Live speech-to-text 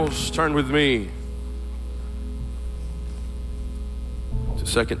Turn with me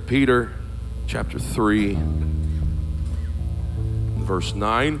to 2 Peter chapter 3, verse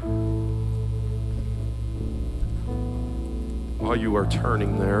 9. While you are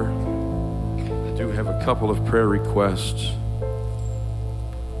turning there, I do have a couple of prayer requests.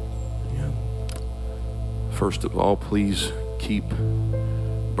 And first of all, please keep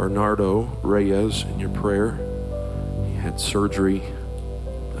Bernardo Reyes in your prayer. He had surgery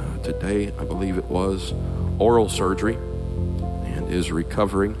today, I believe it was, oral surgery, and is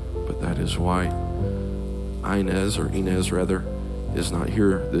recovering, but that is why Inez is not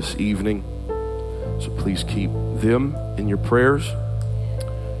here this evening. So please keep them in your prayers.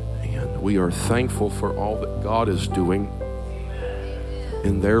 And we are thankful for all that God is doing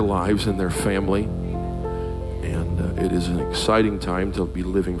in their lives and their family. And it is an exciting time to be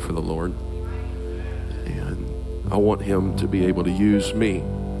living for the Lord. And I want Him to be able to use me.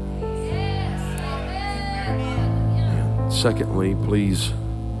 Secondly, please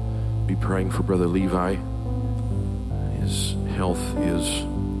be praying for Brother Levi. His health is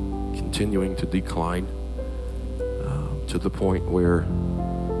continuing to decline to the point where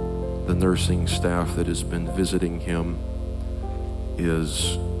the nursing staff that has been visiting him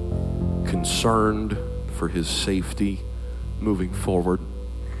is concerned for his safety moving forward,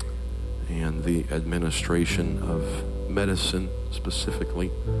 and the administration of medicine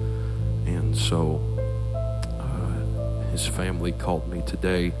specifically. And so his family called me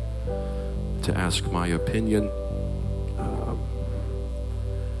today to ask my opinion,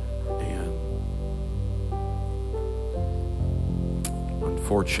 and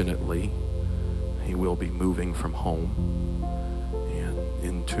unfortunately, he will be moving from home and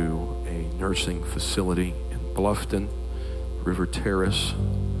into a nursing facility in Bluffton, River Terrace,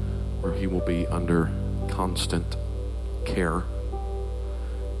 where he will be under constant care.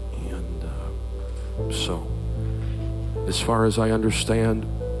 And so, as far as I understand,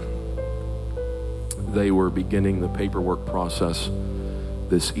 they were beginning the paperwork process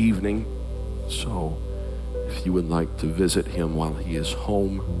this evening. So if you would like to visit him while he is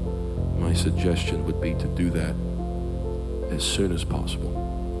home, my suggestion would be to do that as soon as possible.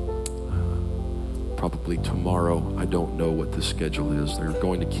 Probably tomorrow. I don't know what the schedule is. They're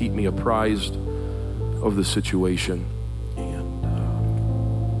going to keep me apprised of the situation. And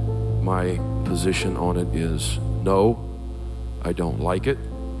my position on it is no. I don't like it.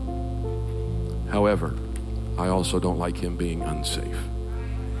 However, I also don't like him being unsafe.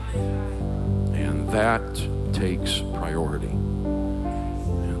 And that takes priority.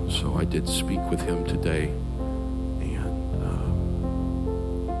 And so I did speak with him today. And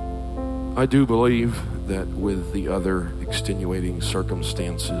I do believe that with the other extenuating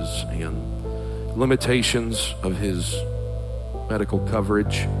circumstances and limitations of his medical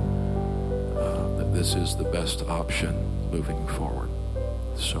coverage, that this is the best option moving forward.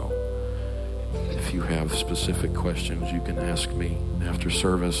 So if you have specific questions, you can ask me after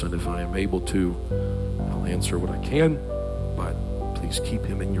service, and if I am able to, I'll answer what I can. But please keep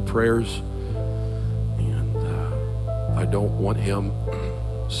him in your prayers. And I don't want him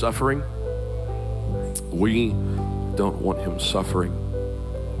suffering. We don't want him suffering.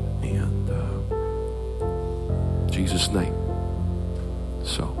 And in Jesus' name.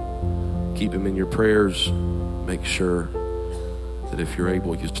 So keep him in your prayers. Make sure that if you're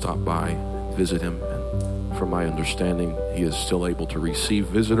able, you stop by, visit him. And from my understanding, he is still able to receive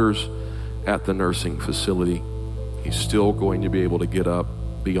visitors at the nursing facility. He's still going to be able to get up,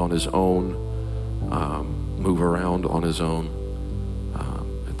 be on his own, move around on his own.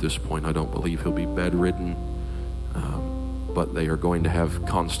 At this point, I don't believe he'll be bedridden, but they are going to have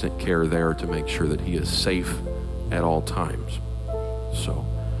constant care there to make sure that he is safe at all times. So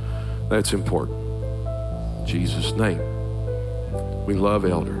that's important. In Jesus' name. We love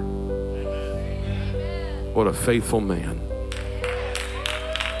Elder. What a faithful man.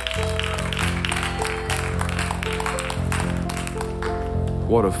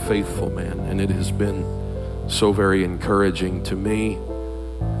 What a faithful man. And it has been so very encouraging to me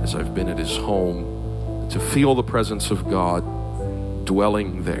as I've been at his home to feel the presence of God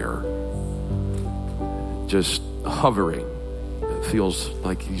dwelling there, just hovering. It feels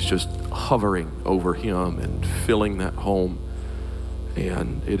like he's just hovering over him and filling that home.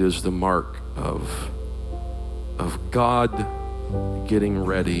 And it is the mark of God getting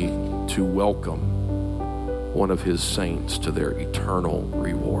ready to welcome one of his saints to their eternal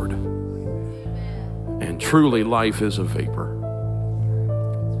reward. And truly, life is a vapor.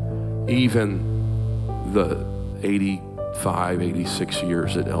 Even the 85, 86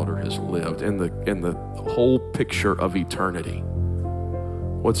 years that Elder has lived, and the whole picture of eternity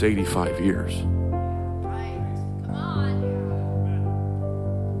What's 85 years?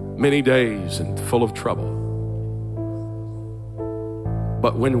 Many days and full of trouble.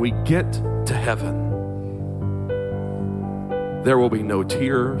 But when we get to heaven, there will be no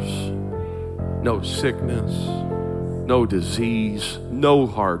tears, no sickness, no disease, no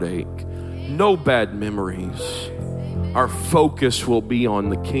heartache, no bad memories. Our focus will be on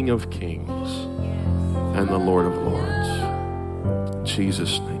the King of Kings and the Lord of Lords. In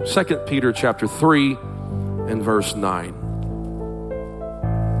Jesus' name. 2 Peter chapter 3 and verse 9.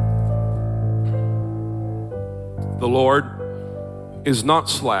 The Lord is not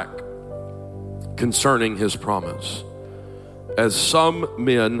slack concerning his promise, as some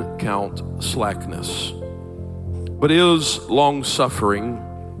men count slackness, but is long-suffering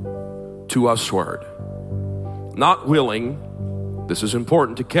to usward, not willing, this is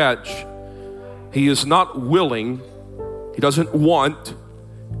important to catch, he is not willing, he doesn't want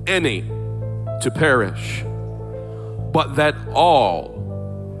any to perish, but that all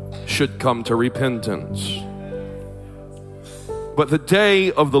should come to repentance. But the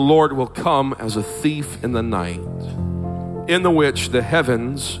day of the Lord will come as a thief in the night, in the which the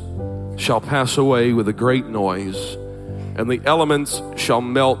heavens shall pass away with a great noise, and the elements shall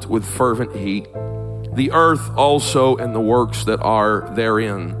melt with fervent heat. The earth also and the works that are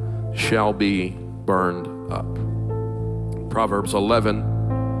therein shall be burned up. Proverbs 11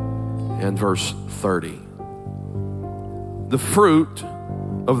 and verse 30. The fruit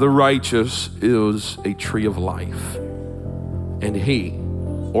of the righteous is a tree of life, and he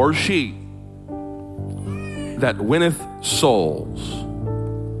or she that winneth souls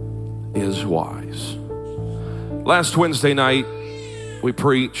is wise. Last Wednesday night, we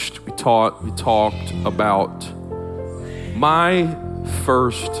preached, we taught, we talked about my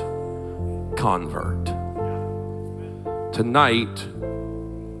first convert. Tonight,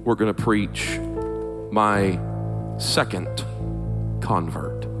 we're going to preach my second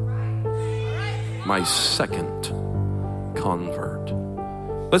convert. My second convert.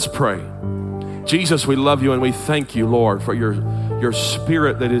 Let's pray. Jesus, we love you and we thank you, Lord, for your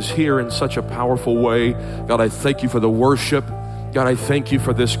spirit that is here in such a powerful way. God, I thank you for the worship. God, I thank you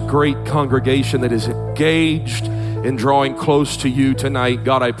for this great congregation that is engaged in drawing close to you tonight.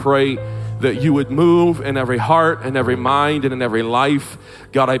 God, I pray that you would move in every heart and every mind and in every life.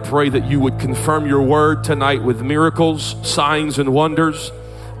 God, I pray that you would confirm your word tonight with miracles, signs, and wonders.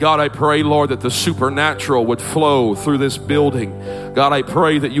 God, I pray, Lord, that the supernatural would flow through this building. God, I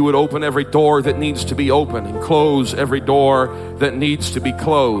pray that you would open every door that needs to be open and close every door that needs to be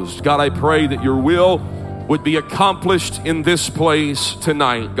closed. God, I pray that your will would be accomplished in this place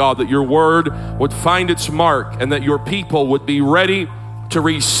tonight. God, that your word would find its mark and that your people would be ready to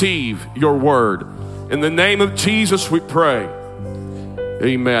receive your word. In the name of Jesus, we pray.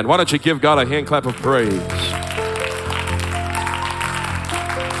 Amen. Why don't you give God a hand clap of praise?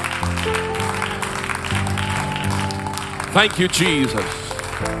 Thank you, Jesus.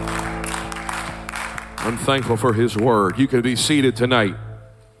 I'm thankful for his word. You can be seated tonight.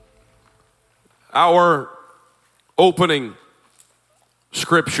 Our opening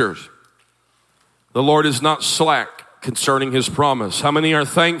scriptures. The Lord is not slack concerning his promise. How many are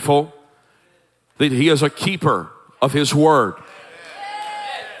thankful that he is a keeper of his word?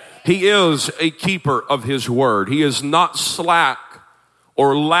 He is a keeper of his word. He is not slack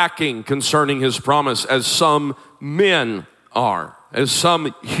or lacking concerning his promise as some men are, as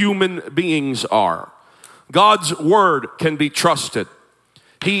some human beings are. God's word can be trusted.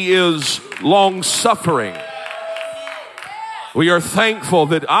 He is long-suffering.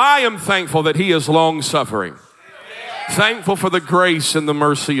 I am thankful that he is long-suffering. Thankful for the grace and the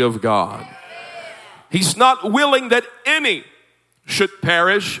mercy of God. He's not willing that any should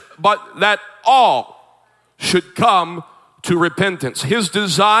perish, but that all should come to repentance. His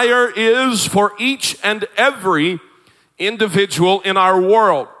desire is for each and every individual in our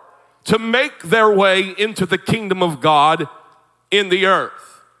world to make their way into the kingdom of God in the earth.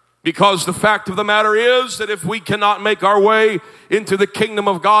 Because the fact of the matter is that if we cannot make our way into the kingdom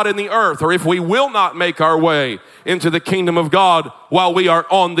of God in the earth, or if we will not make our way into the kingdom of God while we are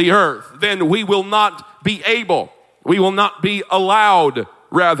on the earth, then we will not be allowed,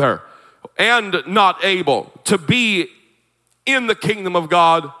 and not able to be in the kingdom of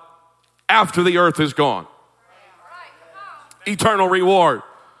God after the earth is gone. Eternal reward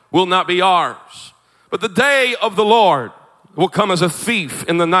will not be ours. But the day of the Lord will come as a thief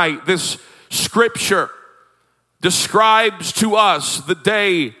in the night. This scripture describes to us the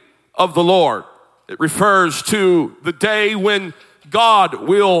day of the Lord. It refers to the day when God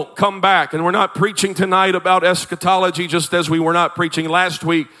will come back. And we're not preaching tonight about eschatology, just as we were not preaching last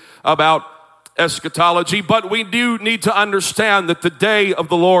week about eschatology. But we do need to understand that the day of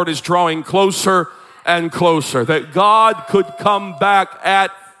the Lord is drawing closer and closer. That God could come back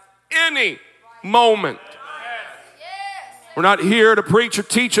at any moment. We're not here to preach or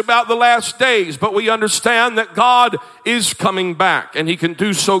teach about the last days, but we understand that God is coming back, and he can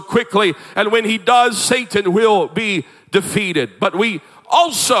do so quickly. And when he does, Satan will be defeated. But we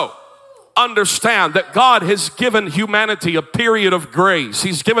also understand that God has given humanity a period of grace.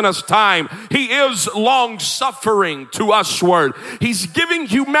 He's given us time. He is long-suffering to usward. He's giving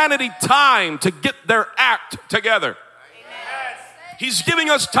humanity time to get their act together. He's giving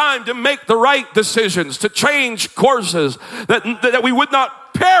us time to make the right decisions, to change courses, that we would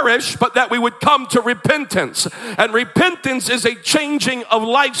not perish, but that we would come to repentance. And repentance is a changing of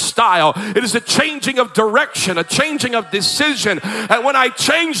lifestyle. It is a changing of direction, a changing of decision. And when I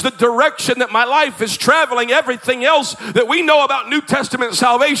change the direction that my life is traveling, everything else that we know about New Testament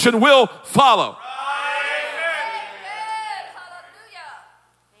salvation will follow.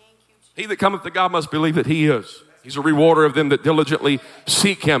 He that cometh to God must believe that he is. He's a rewarder of them that diligently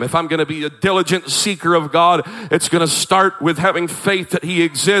seek him. If I'm going to be a diligent seeker of God, it's going to start with having faith that he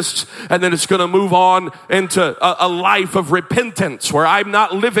exists, and then it's going to move on into a life of repentance where I'm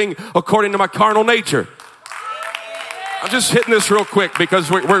not living according to my carnal nature. I'm just hitting this real quick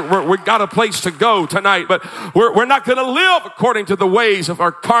because we got a place to go tonight, but we're not going to live according to the ways of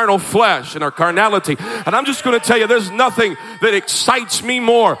our carnal flesh and our carnality. And I'm just going to tell you, there's nothing that excites me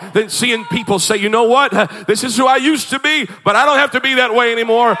more than seeing people say, you know what, this is who I used to be, but I don't have to be that way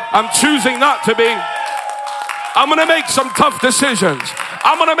anymore. I'm choosing not to be. I'm going to make some tough decisions.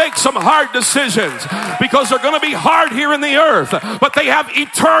 I'm going to make some hard decisions because they're going to be hard here in the earth, but they have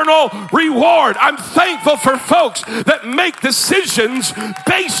eternal reward. I'm thankful for folks that make decisions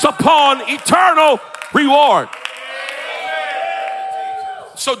based upon eternal reward.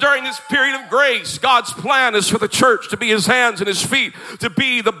 So during this period of grace, God's plan is for the church to be his hands and his feet, to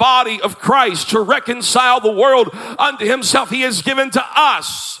be the body of Christ, to reconcile the world unto himself. He has given to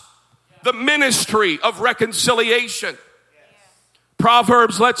us the ministry of reconciliation.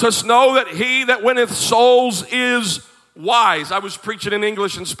 Proverbs lets us know that he that winneth souls is wise. I was preaching in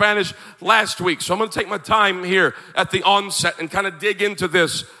English and Spanish last week, so I'm going to take my time here at the onset and kind of dig into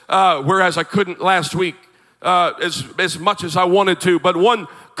this, whereas I couldn't last week as much as I wanted to. But one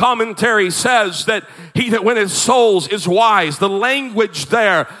commentary says that he that winneth souls is wise. The language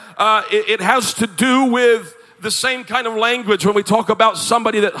there, it has to do with the same kind of language when we talk about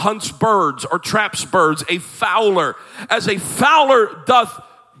somebody that hunts birds or traps birds, a fowler. As a fowler doth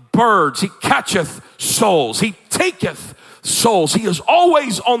birds, he catcheth souls. He taketh souls. He is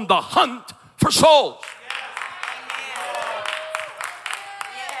always on the hunt for souls.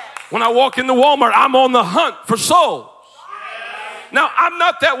 When I walk into Walmart, I'm on the hunt for souls. Now, I'm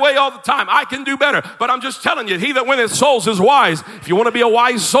not that way all the time. I can do better. But I'm just telling you, he that winneth souls is wise. If you want to be a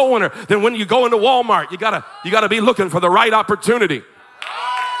wise soul winner, then when you go into Walmart, you gotta be looking for the right opportunity.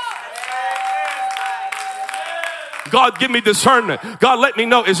 God, give me discernment. God, let me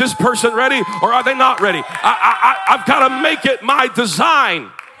know, is this person ready or are they not ready? I've got to make it my design.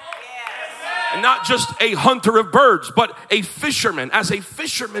 And not just a hunter of birds, but a fisherman. As a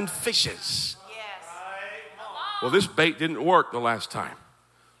fisherman fishes. Well, this bait didn't work the last time,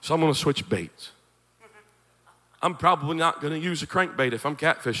 so I'm going to switch baits. I'm probably not going to use a crankbait if I'm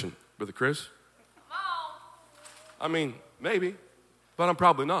catfishing, Brother Chris. I mean, maybe, but I'm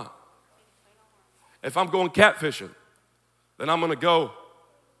probably not. If I'm going catfishing, then I'm going to go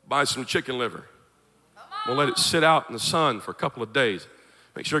buy some chicken liver. We'll let it sit out in the sun for a couple of days.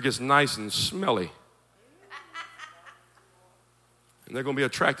 Make sure it gets nice and smelly. And they're going to be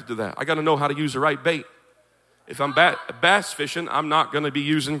attracted to that. I got to know how to use the right bait. If I'm bass fishing, I'm not going to be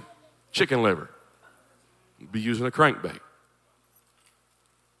using chicken liver. I'll be using a crankbait.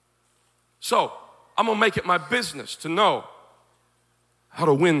 So, I'm going to make it my business to know how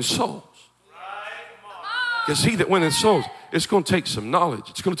to win souls. Because he that winneth souls, it's going to take some knowledge.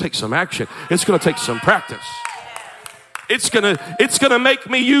 It's going to take some action. It's going to take some practice. It's going to make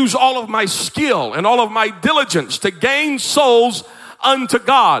me use all of my skill and all of my diligence to gain souls unto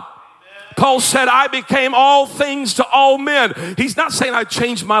God. Paul said, I became all things to all men. He's not saying I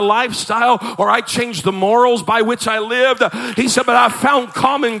changed my lifestyle or I changed the morals by which I lived. He said, but I found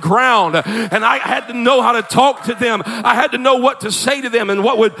common ground and I had to know how to talk to them. I had to know what to say to them and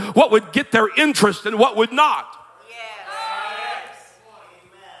what would get their interest and what would not. Yes.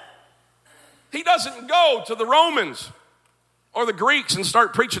 He doesn't go to the Romans or the Greeks and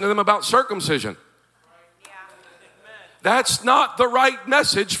start preaching to them about circumcision. That's not the right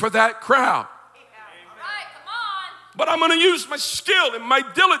message for that crowd. But I'm going to use my skill and my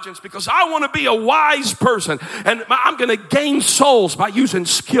diligence because I want to be a wise person. And I'm going to gain souls by using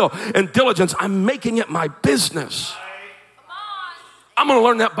skill and diligence. I'm making it my business. I'm going to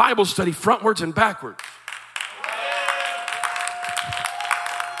learn that Bible study frontwards and backwards.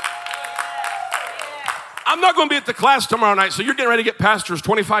 I'm not going to be at the class tomorrow night, so you're getting ready to get pastors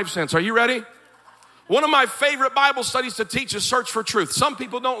 25 cents. Are you ready? One of my favorite Bible studies to teach is Search for Truth. Some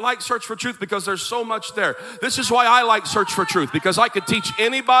people don't like Search for Truth because there's so much there. This is why I like Search for Truth, because I could teach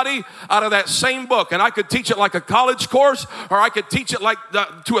anybody out of that same book, and I could teach it like a college course, or I could teach it like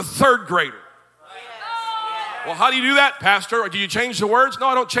to a third grader. Well, how do you do that, Pastor? Or do you change the words? No,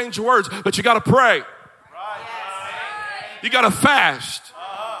 I don't change the words, but you got to pray. You got to fast.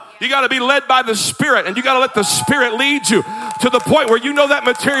 You got to be led by the Spirit, and you got to let the Spirit lead you to the point where you know that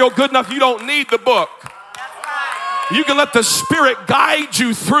material good enough you don't need the book. You can let the Spirit guide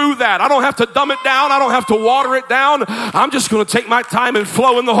you through that. I don't have to dumb it down. I don't have to water it down. I'm just going to take my time and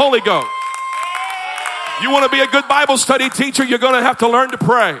flow in the Holy Ghost. You want to be a good Bible study teacher, you're going to have to learn to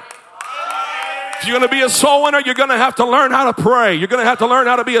pray. If you're going to be a soul winner, you're going to have to learn how to pray. You're going to have to learn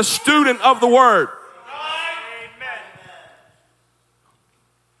how to be a student of the Word.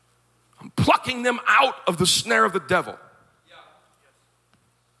 Plucking them out of the snare of the devil.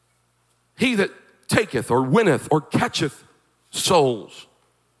 He that taketh or winneth or catcheth souls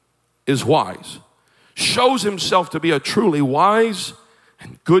is wise, shows himself to be a truly wise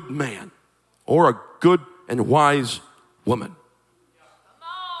and good man, or a good and wise woman.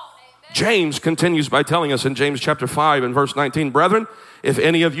 James continues by telling us in James chapter 5 and verse 19, brethren, if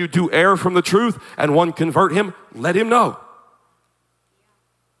any of you do err from the truth and one convert him, let him know.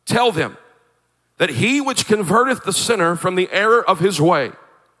 Tell them that he which converteth the sinner from the error of his way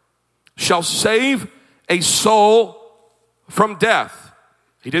shall save a soul from death.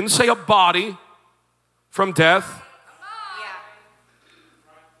 He didn't say a body from death.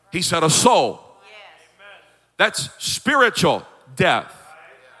 He said a soul. That's spiritual death,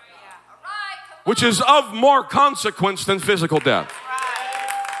 which is of more consequence than physical death.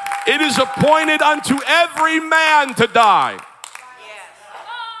 It is appointed unto every man to die.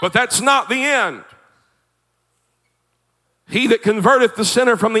 But that's not the end. He that converteth the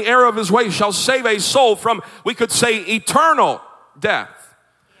sinner from the error of his way shall save a soul from, we could say, eternal death,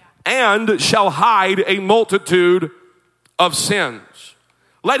 and shall hide a multitude of sins.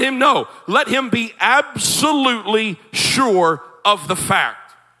 Let him know. Let him be absolutely sure of the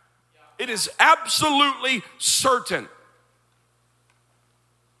fact. It is absolutely certain.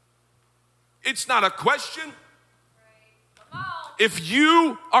 It's not a question. If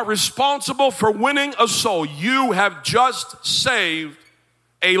you are responsible for winning a soul, you have just saved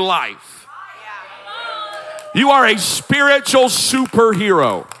a life. You are a spiritual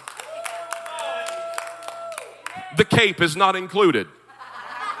superhero. The cape is not included.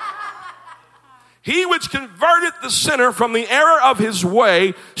 He which converteth the sinner from the error of his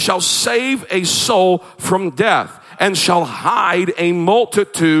way shall save a soul from death, and shall hide a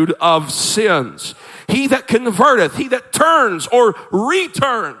multitude of sins. He that converteth, he that turns or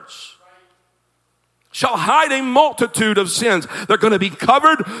returns, shall hide a multitude of sins. They're going to be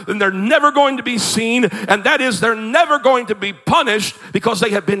covered and they're never going to be seen. And that is, they're never going to be punished because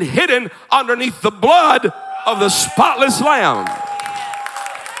they have been hidden underneath the blood of the spotless Lamb.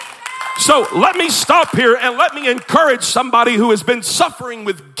 So let me stop here and let me encourage somebody who has been suffering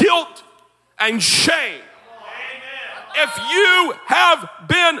with guilt and shame. If you have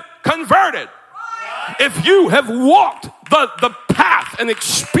been converted, if you have walked the path and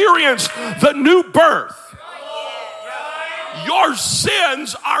experienced the new birth, your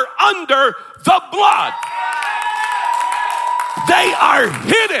sins are under the blood. They are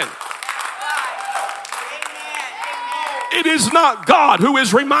hidden. It is not God who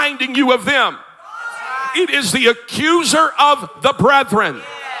is reminding you of them. It is the accuser of the brethren.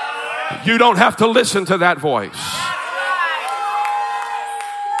 You don't have to listen to that voice.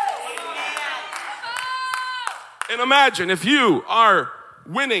 And imagine if you are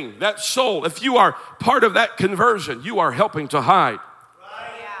winning that soul, if you are part of that conversion, you are helping to hide.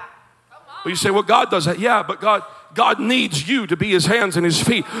 Well, you say, well, God does that. Yeah, but God needs you to be his hands and his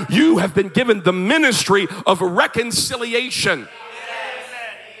feet. You have been given the ministry of reconciliation.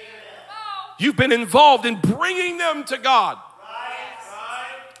 You've been involved in bringing them to God.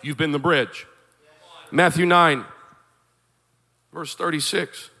 You've been the bridge. Matthew 9, verse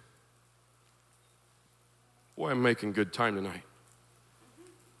 36. Boy, I'm making good time tonight.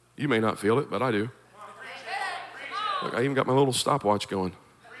 You may not feel it, but I do. Look, I even got my little stopwatch going.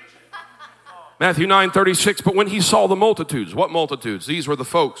 Matthew 9:36, but when he saw the multitudes, what multitudes? These were the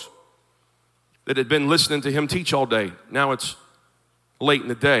folks that had been listening to him teach all day. Now it's late in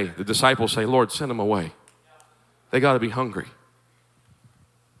the day. The disciples say, Lord, send them away. They got to be hungry.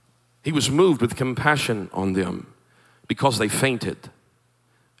 He was moved with compassion on them because they fainted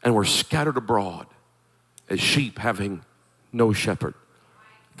and were scattered abroad as sheep having no shepherd.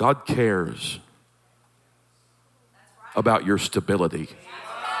 God cares about your stability.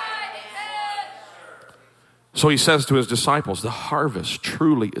 So he says to his disciples, the harvest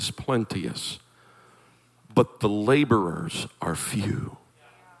truly is plenteous, but the laborers are few.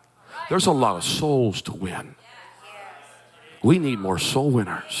 There's a lot of souls to win. We need more soul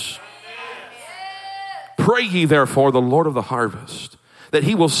winners. Pray ye therefore the Lord of the harvest, that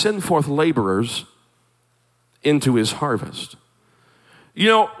he will send forth laborers into his harvest. You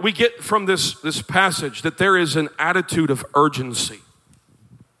know, we get from this passage that there is an attitude of urgency.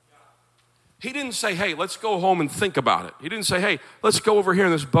 He didn't say, hey, let's go home and think about it. He didn't say, hey, let's go over here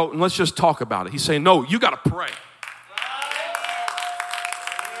in this boat and let's just talk about it. He's saying, no, you got to pray.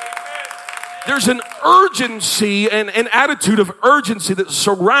 There's an urgency and an attitude of urgency that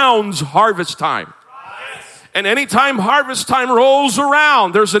surrounds harvest time. And anytime harvest time rolls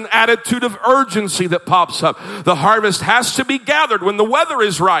around, there's an attitude of urgency that pops up. The harvest has to be gathered when the weather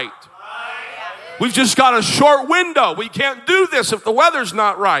is right. We've just got a short window. We can't do this if the weather's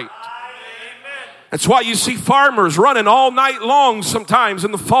not right. That's why you see farmers running all night long sometimes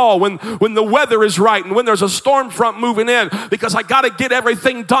in the fall when the weather is right and when there's a storm front moving in, because I got to get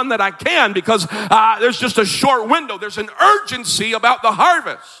everything done that I can because there's just a short window. There's an urgency about the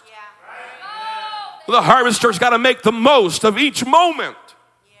harvest. Yeah. The harvester's got to make the most of each moment.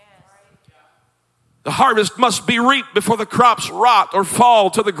 The harvest must be reaped before the crops rot or fall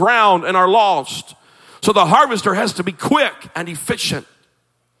to the ground and are lost. So the harvester has to be quick and efficient.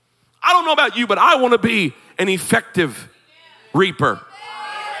 I don't know about you, but I want to be an effective reaper.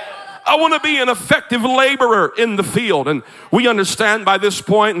 I want to be an effective laborer in the field. And we understand by this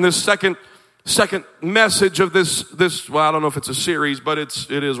point in this second message of this, well, I don't know if it's a series, but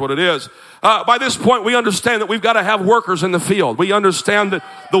it is what it is. By this point, we understand that we've got to have workers in the field. We understand that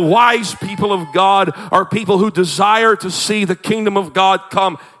the wise people of God are people who desire to see the kingdom of God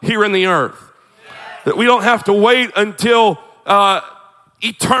come here in the earth. That we don't have to wait until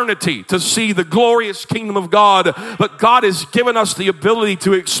eternity to see the glorious kingdom of God, but God has given us the ability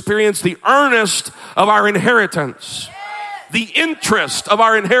to experience the earnest of our inheritance. The interest of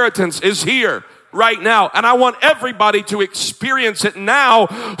our inheritance is here right now, and I want everybody to experience it now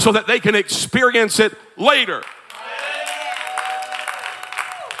so that they can experience it later.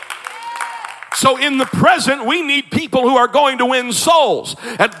 So in the present, we need people who are going to win souls,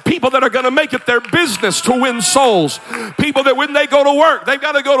 and people that are going to make it their business to win souls. People that when they go to work, they've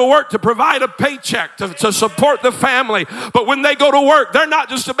got to go to work to provide a paycheck, to support the family. But when they go to work, they're not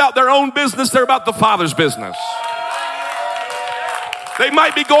just about their own business, they're about the Father's business. They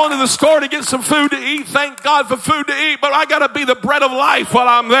might be going to the store to get some food to eat. Thank God for food to eat, but I got to be the bread of life while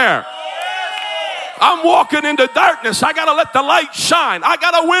I'm there. I'm walking into darkness. I got to let the light shine. I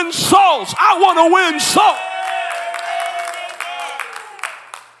got to win souls. I want to win souls.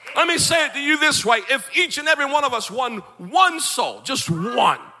 Let me say it to you this way. If each and every one of us won one soul, just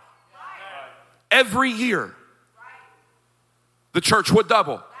one, every year, the church would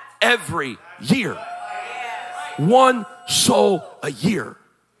double. Every year. One soul a year.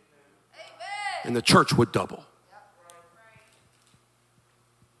 And the church would double.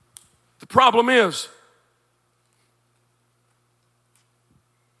 The problem is,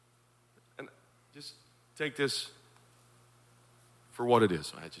 and just take this for what it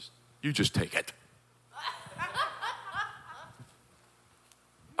is. You just take it.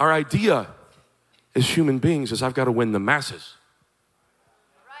 Our idea as human beings is I've got to win the masses.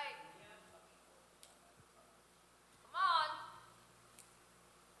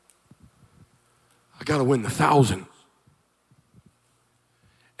 I got to win the thousands.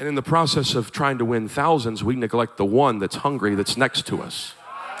 And in the process of trying to win thousands, we neglect the one that's hungry that's next to us.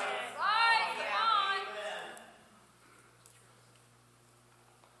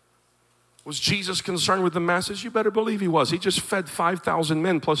 Was Jesus concerned with the masses? You better believe he was. He just fed 5,000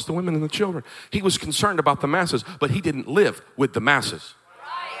 men plus the women and the children. He was concerned about the masses, but he didn't live with the masses.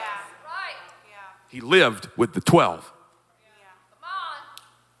 He lived with the 12.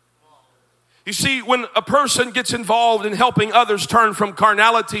 You see, when a person gets involved in helping others turn from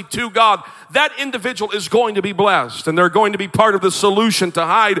carnality to God, that individual is going to be blessed, and they're going to be part of the solution to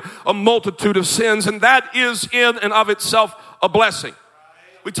hide a multitude of sins, and that is in and of itself a blessing.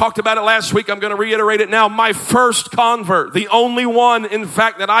 We talked about it last week. I'm going to reiterate it now. My first convert, the only one, in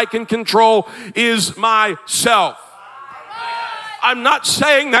fact, that I can control is myself. I'm not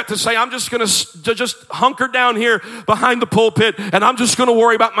saying that to say I'm just going to just hunker down here behind the pulpit and I'm just going to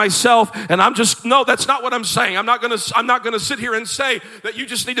worry about myself and no, that's not what I'm saying. I'm not going to sit here and say that you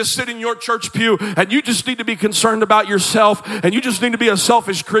just need to sit in your church pew and you just need to be concerned about yourself and you just need to be a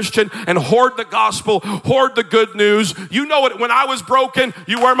selfish Christian and hoard the gospel, hoard the good news. You know it. When I was broken,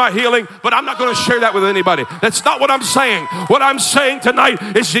 you were my healing, but I'm not going to share that with anybody. That's not what I'm saying. What I'm saying tonight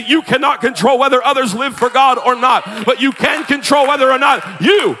is that you cannot control whether others live for God or not, but you can control whether or not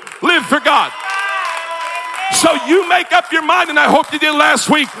you live for God. So you make up your mind, and I hope you did last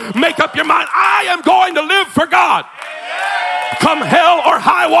week. Make up your mind. I am going to live for God. Come hell or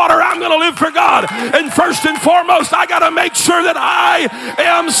high water, I'm going to live for God. And first and foremost, I got to make sure that I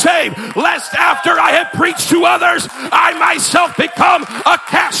am saved, lest after I have preached to others, I myself become a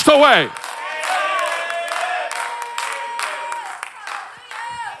castaway.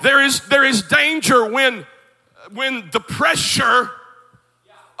 There is danger when the pressure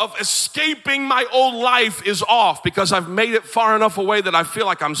of escaping my old life is off because I've made it far enough away that I feel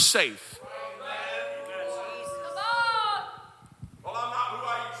like I'm safe. Well, I'm not who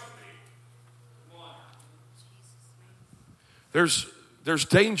I used to be. There's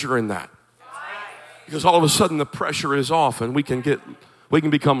danger in that because all of a sudden the pressure is off and we can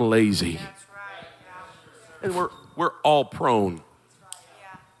become lazy. And we're all prone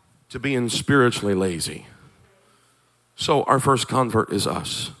to being spiritually lazy. So our first convert is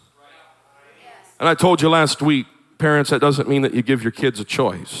us. And I told you last week, parents, that doesn't mean that you give your kids a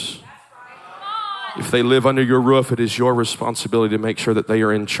choice. If they live under your roof, it is your responsibility to make sure that they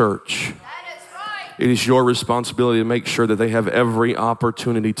are in church. It is your responsibility to make sure that they have every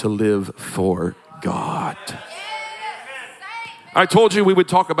opportunity to live for God. I told you we would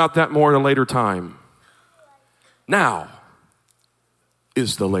talk about that more at a later time. Now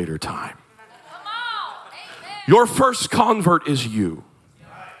is the later time. Your first convert is you.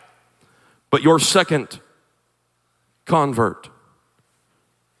 But your second convert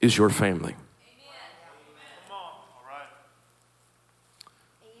is your family.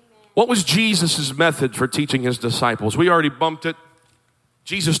 What was Jesus' method for teaching his disciples? We already bumped it.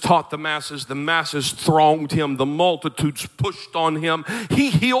 Jesus taught the masses. The masses thronged him. The multitudes pushed on him.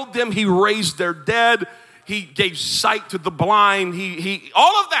 He healed them. He raised their dead. He gave sight to the blind. He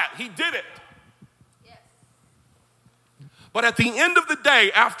all of that. He did it. But at the end of the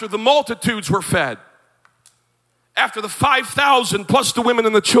day, after the multitudes were fed, after the 5,000 plus the women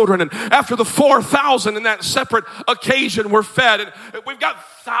and the children, and after the 4,000 in that separate occasion were fed, and we've got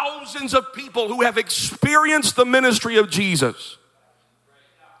thousands of people who have experienced the ministry of Jesus.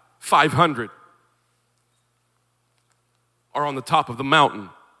 500 are on the top of the mountain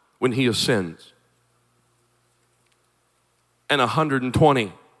when he ascends. And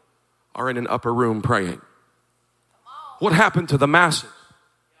 120 are in an upper room praying. What happened to the masses?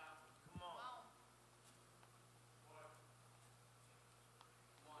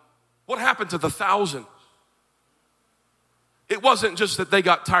 What happened to the thousands? It wasn't just that they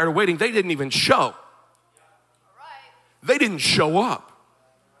got tired of waiting. They didn't even show. They didn't show up.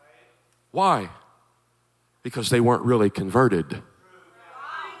 Why? Because they weren't really converted.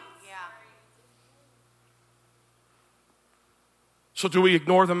 So do we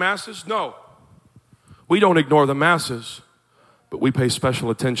ignore the masses? No. We don't ignore the masses, but we pay special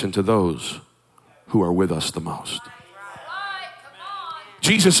attention to those who are with us the most.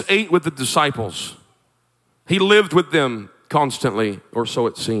 Jesus ate with the disciples. He lived with them constantly, or so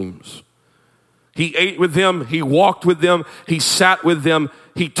it seems. He ate with them. He walked with them. He sat with them.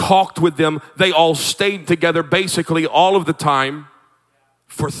 He talked with them. They all stayed together basically all of the time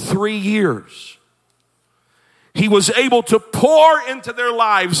for 3 years. He was able to pour into their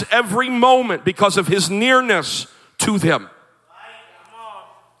lives every moment because of his nearness to them.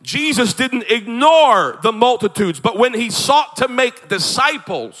 Jesus didn't ignore the multitudes, but when he sought to make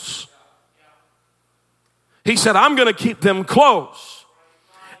disciples, he said, I'm going to keep them close.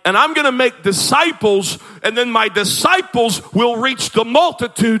 And I'm going to make disciples, and then my disciples will reach the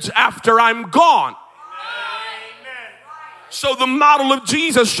multitudes after I'm gone. So the model of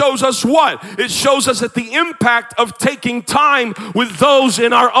Jesus shows us what? It shows us that the impact of taking time with those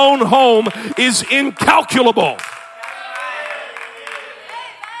in our own home is incalculable.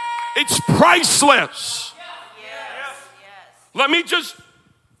 It's priceless. Let me just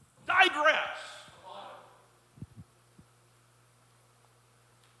digress.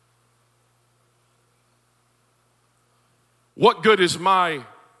 What good is my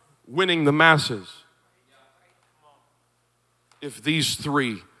winning the masses if these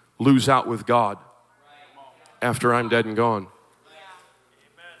three lose out with God after I'm dead and gone?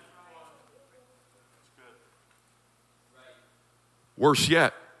 Worse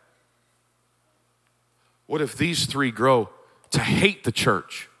yet, what if these three grow to hate the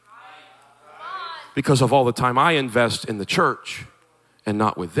church because of all the time I invest in the church and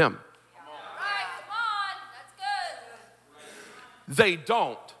not with them? They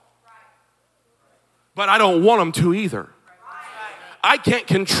don't. But I don't want them to either. I can't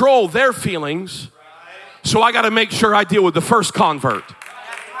control their feelings, so I got to make sure I deal with the first convert.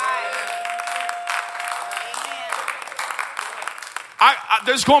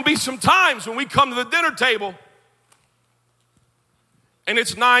 There's going to be some times when we come to the dinner table and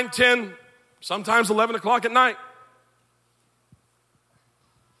it's 9, 10, sometimes 11 o'clock at night.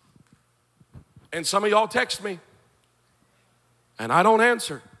 And some of y'all text me and I don't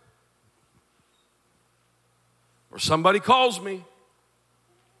answer. Or somebody calls me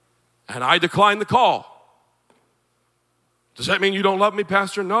and I decline the call. Does that mean you don't love me,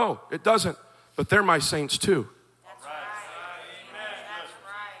 Pastor? No, it doesn't. But they're my saints too. That's right. Amen. That's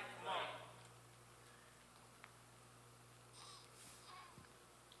right.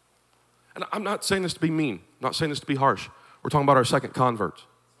 And I'm not saying this to be mean. I'm not saying this to be harsh. We're talking about our second converts.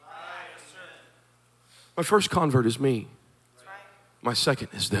 My first convert is me. My second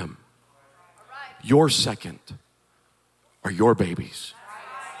is them. Your second are your babies.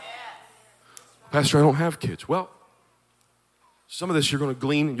 Pastor, I don't have kids. Well, some of this you're going to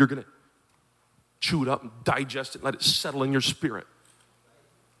glean and you're going to chew it up and digest it and let it settle in your spirit.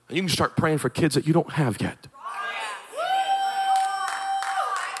 And you can start praying for kids that you don't have yet.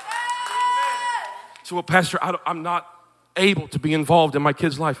 So, well, Pastor, I'm not able to be involved in my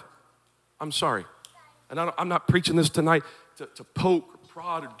kid's life. I'm sorry. And I'm not preaching this tonight to poke or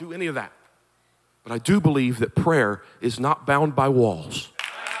prod or do any of that. But I do believe that prayer is not bound by walls.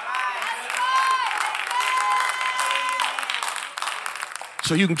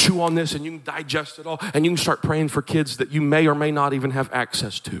 So you can chew on this and you can digest it all and you can start praying for kids that you may or may not even have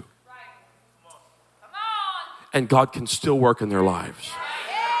access to. And God can still work in their lives.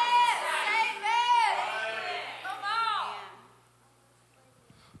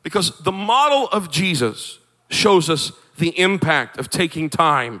 Because the model of Jesus shows us the impact of taking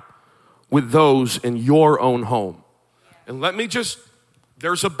time with those in your own home. And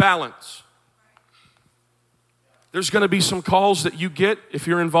there's a balance. There's going to be some calls that you get if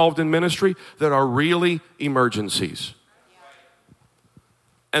you're involved in ministry that are really emergencies.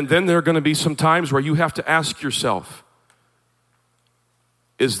 And then there are going to be some times where you have to ask yourself,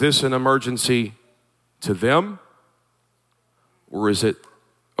 is this an emergency to them? Or is it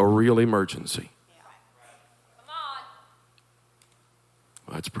a real emergency? Come on.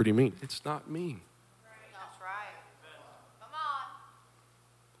 Well, that's pretty mean. It's not mean. That's right. Come on.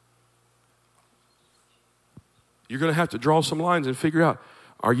 You're going to have to draw some lines and figure out,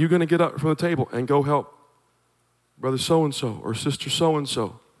 are you going to get up from the table and go help brother so-and-so or sister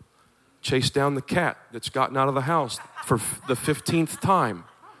so-and-so chase down the cat that's gotten out of the house for the 15th time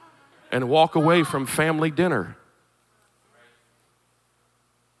and walk away from family dinner?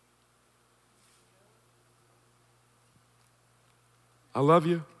 I love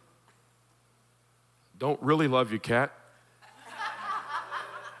you. Don't really love you, cat.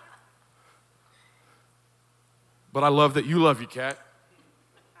 But I love that you love you, cat.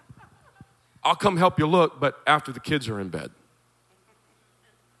 I'll come help you look, but after the kids are in bed.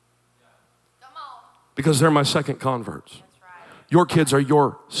 Come on. Because they're my second converts. That's right. Your kids are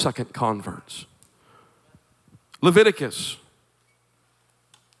your second converts. Leviticus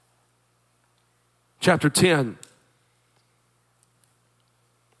chapter 10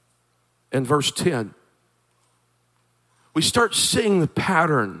 and verse 10. We start seeing the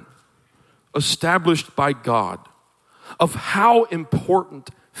pattern established by God of how important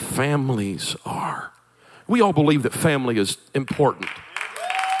families are. We all believe that family is important.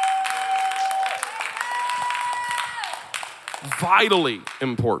 Vitally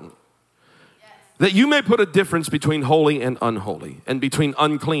important. That you may put a difference between holy and unholy, and between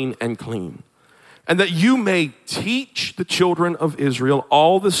unclean and clean. And that you may teach the children of Israel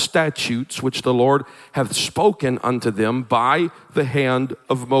all the statutes which the Lord hath spoken unto them by the hand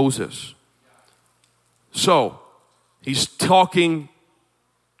of Moses. So, he's talking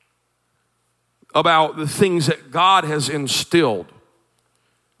about the things that God has instilled.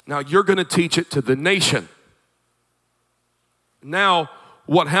 Now, you're going to teach it to the nation. Now,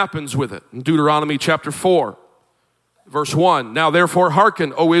 what happens with it? In Deuteronomy chapter 4, verse 1. Now, therefore,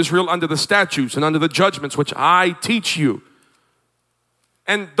 hearken, O Israel, unto the statutes and unto the judgments which I teach you.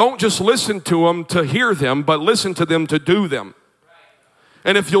 And don't just listen to them to hear them, but listen to them to do them.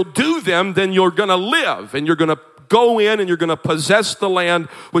 And if you'll do them, then you're going to live, and you're going to go in and you're going to possess the land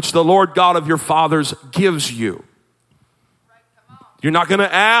which the Lord God of your fathers gives you. You're not going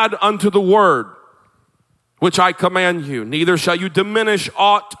to add unto the word which I command you, neither shall you diminish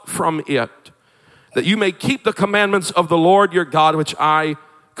aught from it, that you may keep the commandments of the Lord your God which I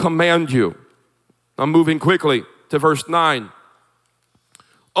command you. I'm moving quickly to verse 9.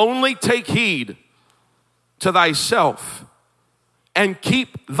 Only take heed to thyself and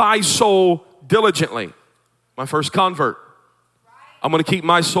keep thy soul diligently. My first convert. I'm going to keep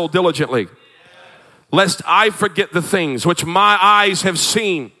my soul diligently, lest I forget the things which my eyes have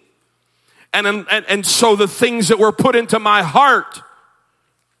seen. And so the things that were put into my heart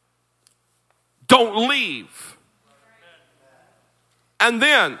don't leave. And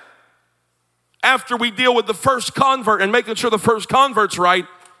then, after we deal with the first convert and making sure the first convert's right,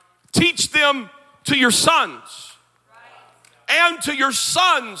 teach them to your sons and to your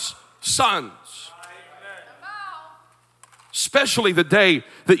sons' sons. Especially the day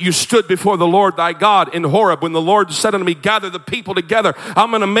that you stood before the Lord thy God in Horeb, when the Lord said unto me, gather the people together.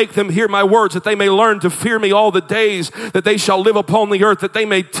 I'm going to make them hear my words, that they may learn to fear me all the days that they shall live upon the earth, that they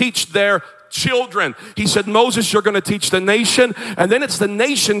may teach their children. He said, Moses, you're going to teach the nation, and then it's the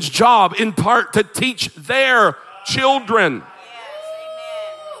nation's job in part to teach their children.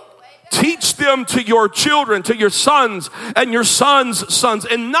 Teach them to your children, to your sons and your sons' sons,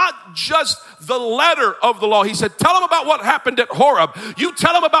 and not just the letter of the law. He said, tell them about what happened at Horeb. You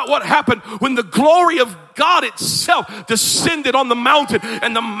tell them about what happened when the glory of God itself descended on the mountain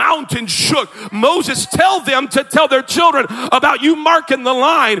and the mountain shook. Moses, tell them to tell their children about you marking the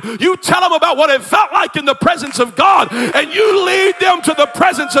line. You tell them about what it felt like in the presence of God, and you lead them to the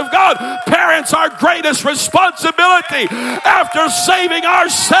presence of God. Parents, our greatest responsibility after saving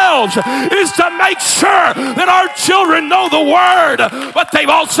ourselves is to make sure that our children know the word, but they've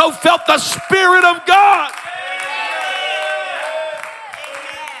also felt the Spirit of God.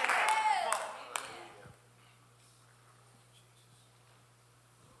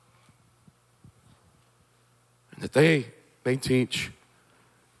 And that they may teach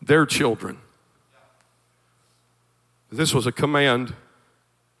their children. This was a command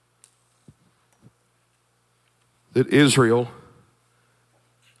that Israel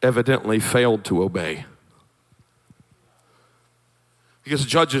evidently failed to obey. Because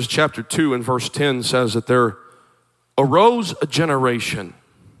Judges chapter 2 and verse 10 says that there arose a generation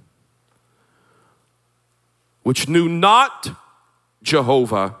which knew not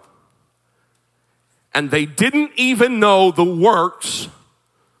Jehovah, and they didn't even know the works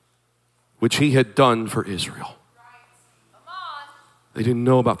which he had done for Israel. They didn't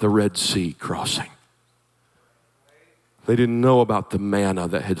know about the Red Sea crossing. They didn't know about the manna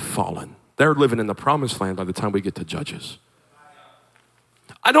that had fallen. They're living in the promised land by the time we get to Judges.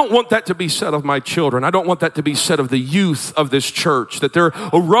 I don't want that to be said of my children. I don't want that to be said of the youth of this church, that there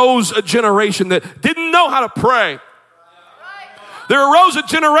arose a generation that didn't know how to pray. There arose a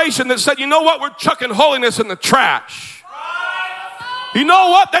generation that said, you know what, we're chucking holiness in the trash. You know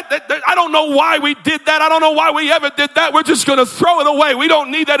what, I don't know why we did that. I don't know why we ever did that. We're just going to throw it away. We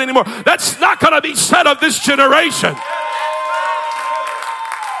don't need that anymore. That's not going to be said of this generation.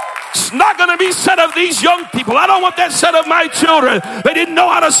 It's not going to be said of these young people. I don't want that said of my children. They didn't know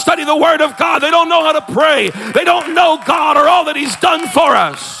how to study the Word of God. They don't know how to pray. They don't know God or all that He's done for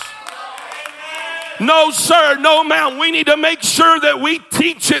us. No, sir, no, ma'am. We need to make sure that we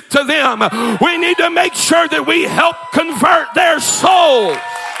teach it to them. We need to make sure that we help convert their souls.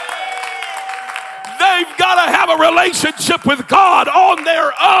 They've got to have a relationship with God on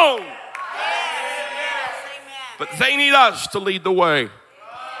their own. But they need us to lead the way.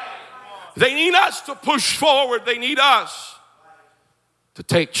 They need us to push forward. They need us to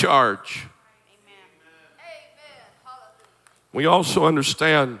take charge. We also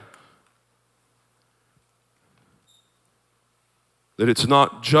understand that it's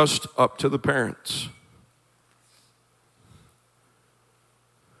not just up to the parents.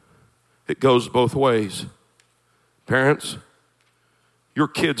 It goes both ways. Parents, your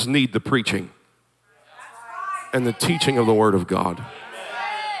kids need the preaching and the teaching of the Word of God.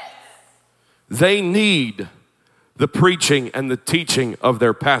 They need the preaching and the teaching of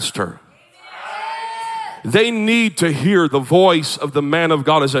their pastor. They need to hear the voice of the man of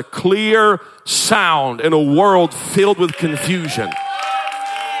God as a clear sound in a world filled with confusion.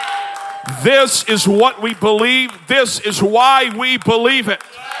 This is what we believe. This is why we believe it.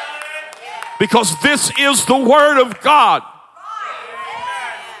 Because this is the Word of God.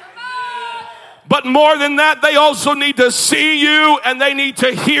 But more than that, they also need to see you and they need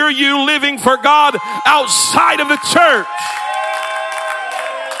to hear you living for God outside of the church.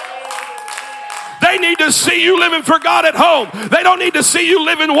 to see you living for God at home. They don't need to see you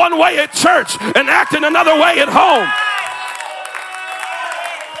living one way at church and acting another way at home.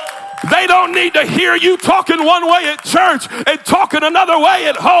 They don't need to hear you talking one way at church and talking another way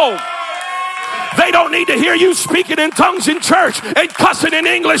at home. They don't need to hear you speaking in tongues in church and cussing in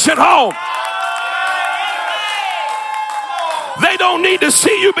English at home. They don't need to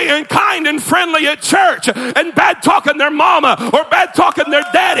see you being kind and friendly at church and bad talking their mama or bad talking their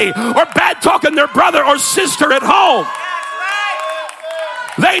daddy or bad talking their brother or sister at home.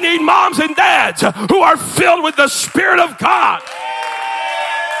 They need moms and dads who are filled with the Spirit of God.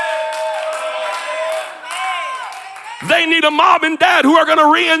 They need a mom and dad who are going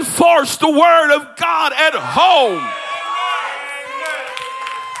to reinforce the Word of God at home.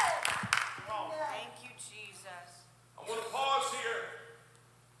 Thank you, Jesus. I want to pause here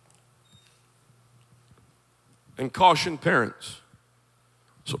and caution parents.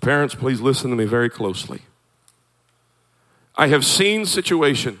 So parents, please listen to me very closely. I have seen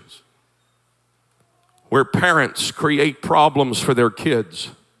situations where parents create problems for their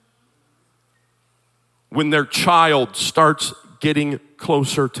kids when their child starts getting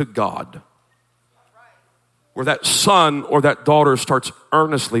closer to God. Where that son or that daughter starts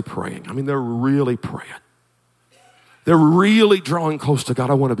earnestly praying. I mean, they're really praying. They're really drawing close to God.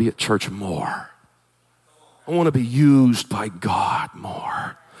 I want to be at church more. I want to be used by God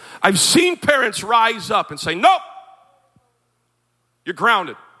more. I've seen parents rise up and say, nope, you're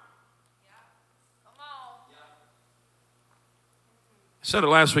grounded. I said it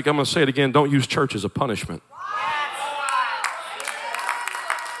last week, I'm going to say it again. Don't use church as a punishment.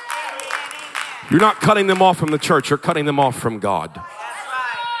 You're not cutting them off from the church. You're cutting them off from God.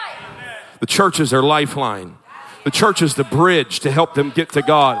 The church is their lifeline. The church is the bridge to help them get to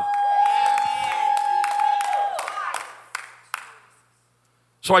God.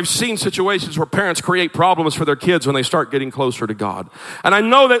 So I've seen situations where parents create problems for their kids when they start getting closer to God. And I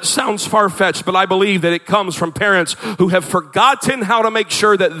know that sounds far-fetched, but I believe that it comes from parents who have forgotten how to make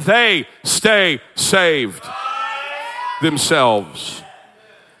sure that they stay saved themselves.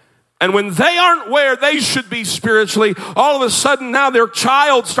 And when they aren't where they should be spiritually, all of a sudden now their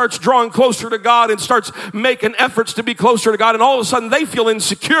child starts drawing closer to God and starts making efforts to be closer to God. And all of a sudden they feel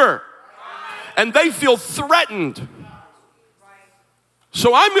insecure and they feel threatened.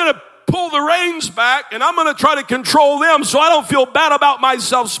 So I'm going to pull the reins back and I'm going to try to control them so I don't feel bad about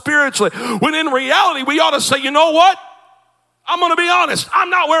myself spiritually. When in reality, we ought to say, you know what? I'm going to be honest. I'm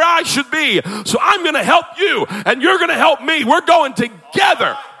not where I should be. So I'm going to help you and you're going to help me. We're going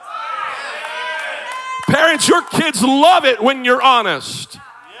together. Parents, your kids love it when you're honest.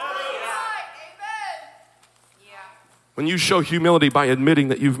 When you show humility by admitting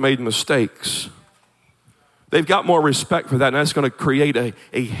that you've made mistakes, they've got more respect for that, and that's going to create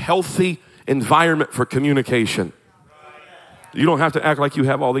a healthy environment for communication. You don't have to act like you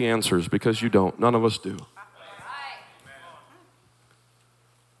have all the answers because you don't. None of us do.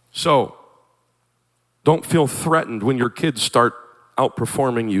 So, don't feel threatened when your kids start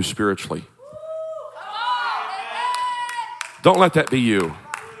outperforming you spiritually. Don't let that be you.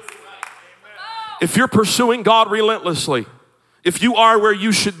 If you're pursuing God relentlessly, if you are where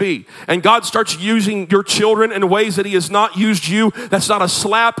you should be, and God starts using your children in ways that He has not used you, that's not a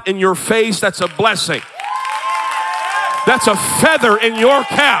slap in your face, that's a blessing. That's a feather in your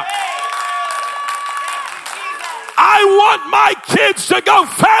cap. I want my kids to go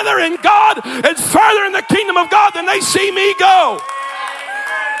further in God and further in the kingdom of God than they see me go.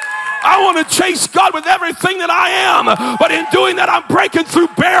 I want to chase God with everything that I am. But in doing that, I'm breaking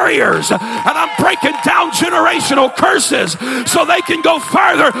through barriers. And I'm breaking down generational curses so they can go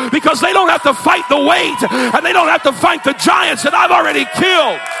further because they don't have to fight the weight. And they don't have to fight the giants that I've already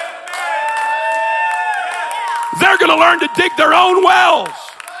killed. They're going to learn to dig their own wells.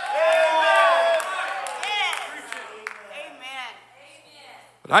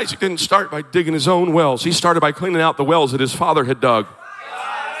 But Isaac didn't start by digging his own wells. He started by cleaning out the wells that his father had dug.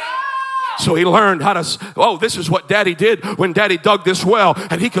 So he learned how to, this is what Daddy did when Daddy dug this well.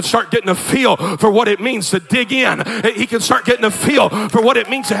 And he could start getting a feel for what it means to dig in. He can start getting a feel for what it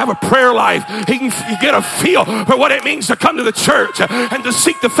means to have a prayer life. He can get a feel for what it means to come to the church and to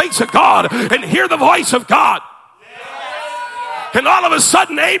seek the face of God and hear the voice of God. And all of a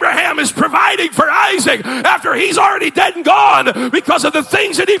sudden, Abraham is providing for Isaac after he's already dead and gone because of the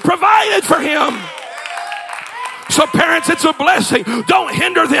things that he provided for him. So parents, it's a blessing. Don't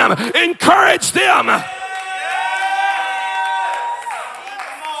hinder them. Encourage them.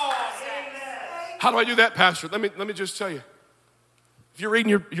 How do I do that, Pastor? Let me just tell you. If you're reading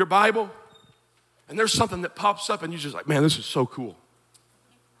your Bible and there's something that pops up and you're just like, man, this is so cool.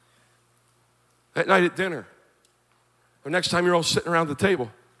 That night at dinner, or next time you're all sitting around the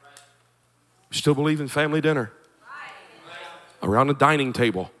table, you still believe in family dinner? Around a dining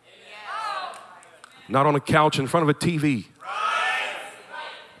table. Not on a couch in front of a TV.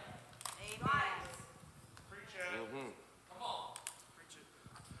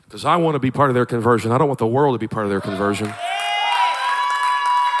 Because I want to be part of their conversion. I don't want the world to be part of their conversion.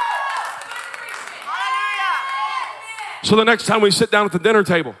 So the next time we sit down at the dinner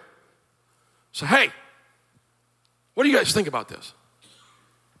table, say, hey, what do you guys think about this?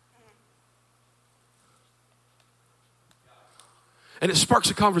 And it sparks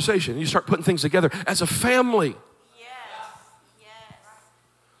a conversation. You start putting things together as a family. Yes.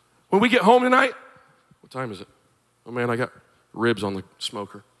 When we get home tonight, what time is it? Oh man, I got ribs on the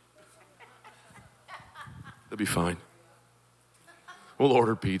smoker. They'll be fine. We'll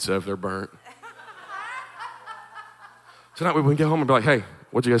order pizza if they're burnt. Tonight when we get home and be like, hey,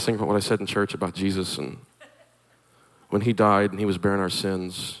 what do you guys think about what I said in church about Jesus and when he died and he was bearing our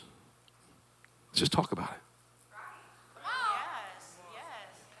sins? Let's just talk about it.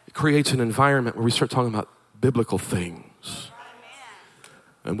 It creates an environment where we start talking about biblical things.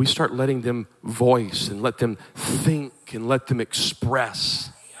 And we start letting them voice and let them think and let them express.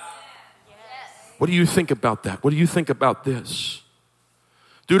 What do you think about that? What do you think about this?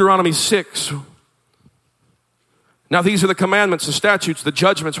 Deuteronomy 6. Now these are the commandments, the statutes, the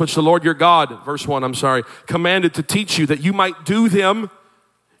judgments which the Lord your God, verse 1, commanded to teach you that you might do them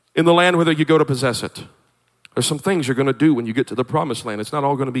in the land whither you go to possess it. There's some things you're going to do when you get to the promised land. It's not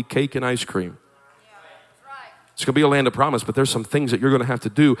all going to be cake and ice cream. It's going to be a land of promise, but there's some things that you're going to have to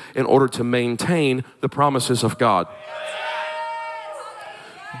do in order to maintain the promises of God.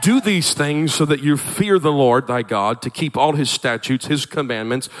 Do these things so that you fear the Lord thy God, to keep all his statutes, his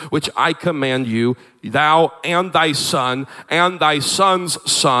commandments, which I command you, thou and thy son and thy son's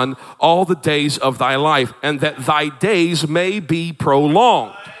son, all the days of thy life, and that thy days may be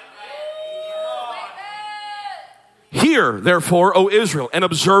prolonged. Hear, therefore, O Israel, and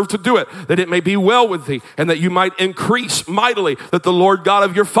observe to do it, that it may be well with thee, and that you might increase mightily, that the Lord God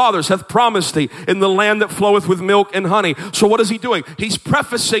of your fathers hath promised thee in the land that floweth with milk and honey. So what is he doing? He's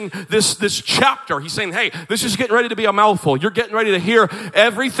prefacing this chapter. He's saying, hey, this is getting ready to be a mouthful. You're getting ready to hear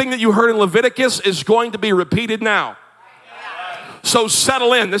everything that you heard in Leviticus is going to be repeated now. So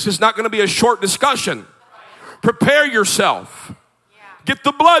settle in. This is not going to be a short discussion. Prepare yourself. Get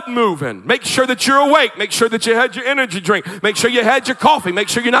the blood moving. Make sure that you're awake. Make sure that you had your energy drink. Make sure you had your coffee. Make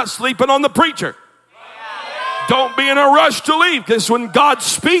sure you're not sleeping on the preacher. Don't be in a rush to leave, because when God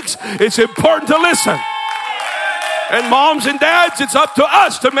speaks, it's important to listen. And moms and dads, it's up to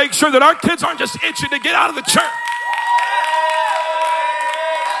us to make sure that our kids aren't just itching to get out of the church.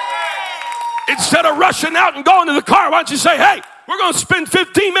 Instead of rushing out and going to the car, why don't you say, hey, we're going to spend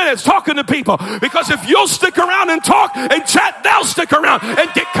 15 minutes talking to people, because if you'll stick around and talk and chat, they'll stick around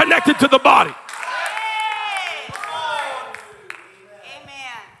and get connected to the body.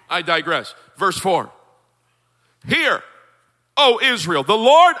 Amen. I digress. Verse 4. Hear, O Israel, the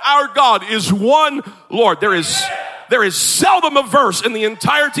Lord our God is one Lord. There is seldom a verse in the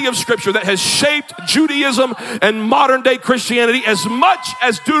entirety of Scripture that has shaped Judaism and modern day Christianity as much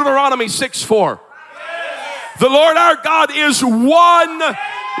as Deuteronomy 6:4. The Lord our God is one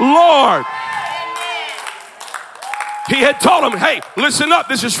Lord. He had told him, hey, listen up.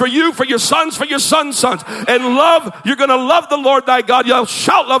 This is for you, for your sons, for your sons' sons. And love, you're going to love the Lord thy God. You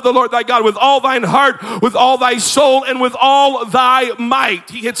shalt love the Lord thy God with all thine heart, with all thy soul, and with all thy might.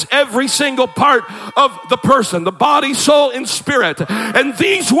 He hits every single part of the person, the body, soul, and spirit. And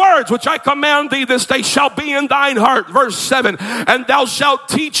these words which I command thee this day shall be in thine heart. Verse 7, and thou shalt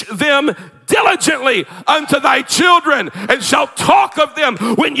teach them diligently unto thy children, and shalt talk of them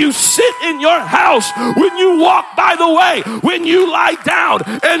when you sit in your house, when you walk by the way, when you lie down,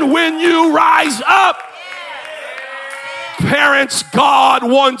 and when you rise up. Parents, God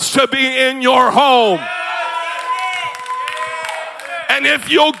wants to be in your home. And if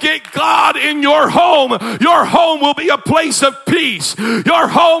you'll get God in your home will be a place of peace. Your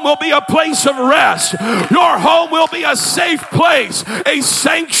home will be a place of rest. Your home will be a safe place, a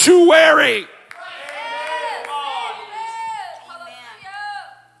sanctuary.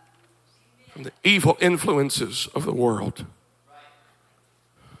 From the evil influences of the world.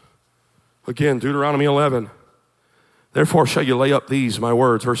 Again, Deuteronomy 11. Therefore shall you lay up these, my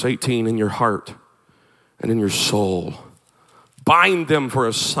words, verse 18, in your heart and in your soul. Bind them for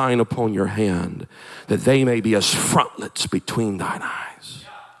a sign upon your hand, that they may be as frontlets between thine eyes.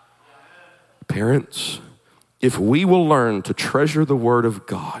 Parents, if we will learn to treasure the word of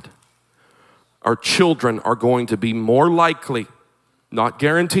God, our children are going to be more likely Not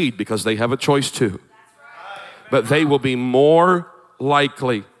guaranteed, because they have a choice too. But they will be more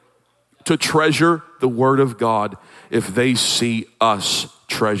likely to treasure the Word of God if they see us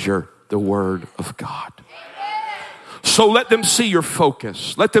treasure the Word of God. So let them see your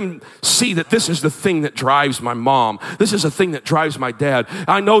focus. Let them see that this is the thing that drives my mom. This is the thing that drives my dad.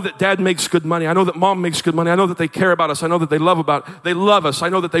 I know that dad makes good money. I know that mom makes good money. I know that they care about us. I know that they love us. I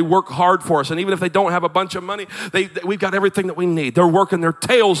know that they work hard for us. And even if they don't have a bunch of money, we've got everything that we need. They're working their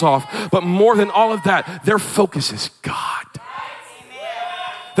tails off. But more than all of that, their focus is God.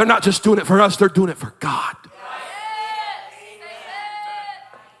 They're not just doing it for us. They're doing it for God.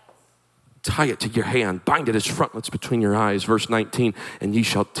 Tie it to your hand. Bind it as frontlets between your eyes. Verse 19, and ye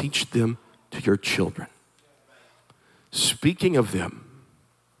shall teach them to your children. Speaking of them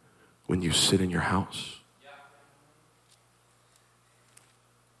when you sit in your house.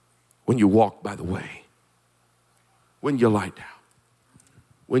 When you walk by the way. When you lie down.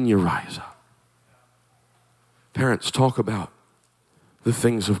 When you rise up. Parents, talk about the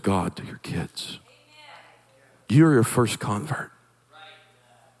things of God to your kids. You're your first convert.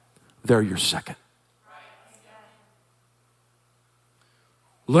 They're your second.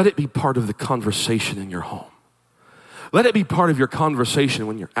 Let it be part of the conversation in your home. Let it be part of your conversation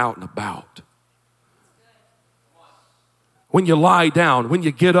when you're out and about. When you lie down, when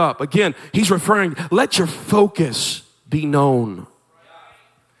you get up. Again, he's referring, let your focus be known.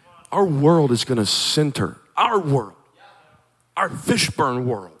 Our world is going to center, our world, our Fishburn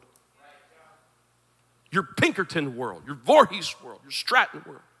world, your Pinkerton world, your Voorhees world, your Stratton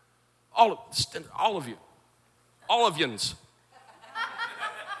world. All of you. All of yous.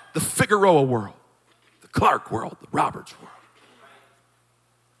 The Figueroa world. The Clark world. The Roberts world.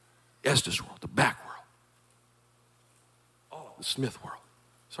 Estes world. The Back world. All of the Smith world.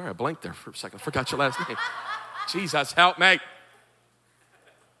 Sorry, I blanked there for a second. I forgot your last name. Jesus, help me.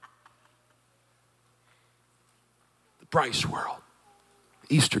 The Bryce world.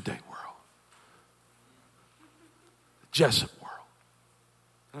 The Easter Day world. The Jessup world.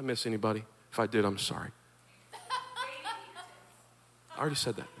 Did I miss anybody? If I did, I'm sorry. I already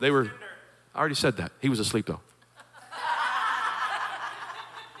said that. I already said that. He was asleep though.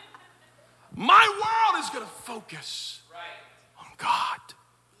 My world is going to focus on God.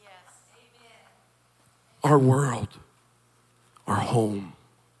 Our world, our home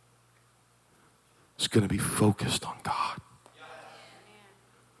is going to be focused on God.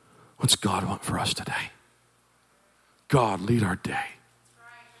 What's God want for us today? God, lead our day.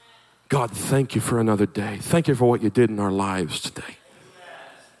 God, thank you for another day. Thank you for what you did in our lives today.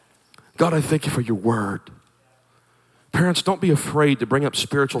 God, I thank you for your word. Parents, don't be afraid to bring up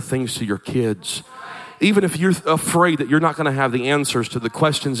spiritual things to your kids. Even if you're afraid that you're not going to have the answers to the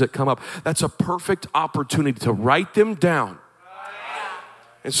questions that come up, that's a perfect opportunity to write them down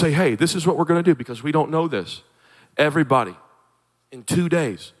and say, hey, this is what we're going to do because we don't know this. Everybody, in 2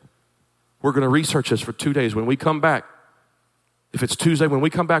 days, we're going to research this for 2 days. When we come back, if it's Tuesday, when we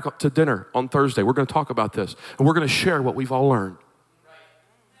come back to dinner on Thursday, we're going to talk about this. And we're going to share what we've all learned.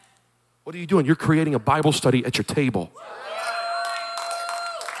 What are you doing? You're creating a Bible study at your table.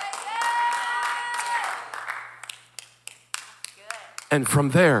 And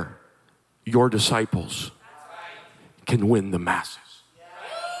from there, your disciples can win the masses.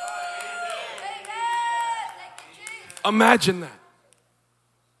 Imagine that.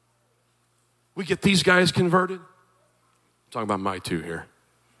 We get these guys converted. Talking about my two here.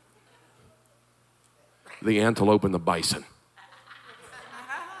 The antelope and the bison.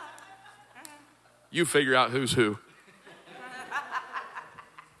 You figure out who's who.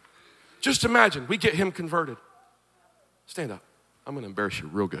 Just imagine, we get him converted. Stand up. I'm going to embarrass you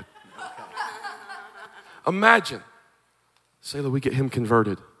real good. Imagine, Selah, we get him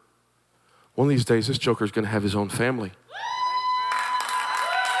converted. One of these days, this joker's going to have his own family.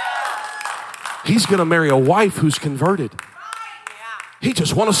 He's going to marry a wife who's converted. He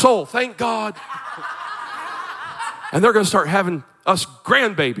just won a soul, thank God. And they're going to start having us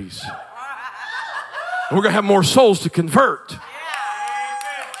grandbabies. And we're going to have more souls to convert.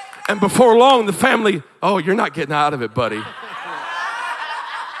 And before long, the family, oh, you're not getting out of it, buddy.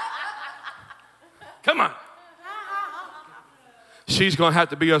 Come on. She's going to have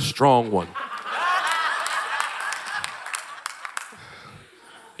to be a strong one.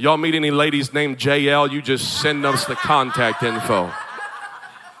 Y'all meet any ladies named JL, you just send us the contact info.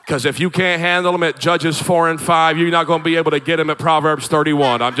 Because if you can't handle them at Judges 4 and 5, you're not going to be able to get them at Proverbs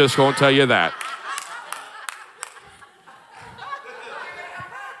 31. I'm just going to tell you that.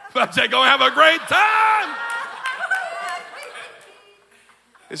 But they're going to have a great time.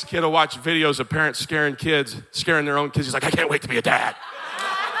 This kid will watch videos of parents scaring their own kids. He's like, I can't wait to be a dad.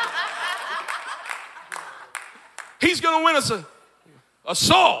 He's going to win us a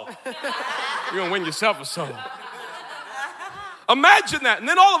soul. You're going to win yourself a soul. Imagine that. And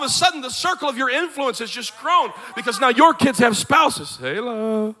then all of a sudden, the circle of your influence has just grown because now your kids have spouses.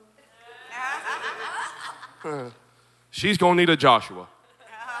 Hello. She's going to need a Joshua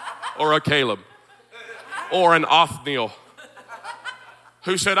or a Caleb or an Othniel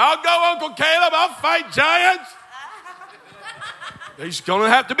who said, I'll go, Uncle Caleb. I'll fight giants. He's going to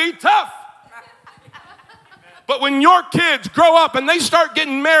have to be tough. But when your kids grow up and they start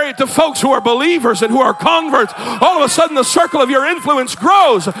getting married to folks who are believers and who are converts, all of a sudden the circle of your influence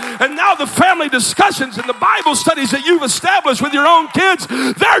grows. And now the family discussions and the Bible studies that you've established with your own kids,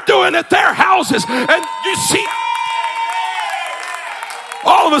 they're doing at their houses. And you see,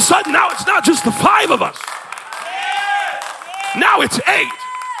 all of a sudden now it's not just the 5 of us. Now it's 8.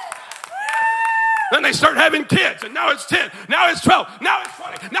 Then they start having kids, and now it's 10. Now it's 12. Now it's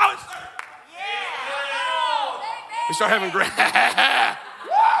 20. Now it's 30. We start having great.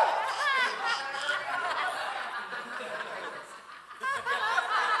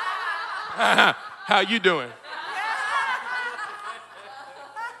 How you doing?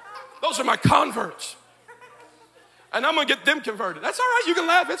 Those are my converts. And I'm going to get them converted. That's all right. You can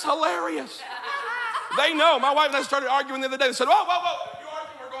laugh. It's hilarious. They know. My wife and I started arguing the other day. They said, whoa. You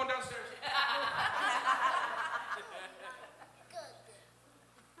arguing? We're going downstairs.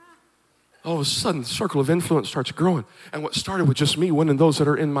 All of a sudden, the circle of influence starts growing. And what started with just me winning those that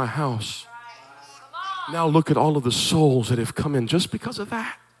are in my house. Now look at all of the souls that have come in just because of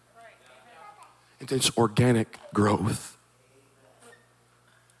that. And it's organic growth.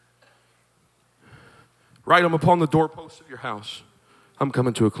 Write them upon the doorposts of your house. I'm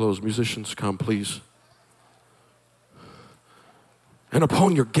coming to a close. Musicians, come, please. And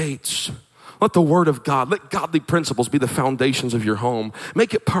upon your gates. Let the word of God, let godly principles be the foundations of your home.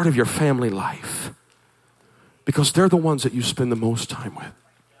 Make it part of your family life. Because they're the ones that you spend the most time with.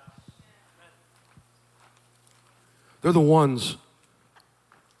 They're the ones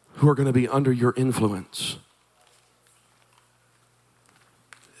who are going to be under your influence.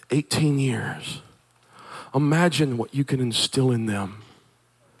 18 years. Imagine what you can instill in them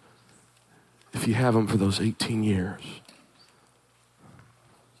if you have them for those 18 years.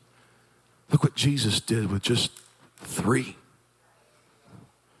 Look what Jesus did with just 3.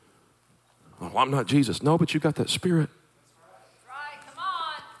 Well, I'm not Jesus. No, but you got that spirit. Right, come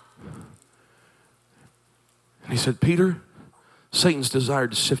on. And he said, Peter, Satan's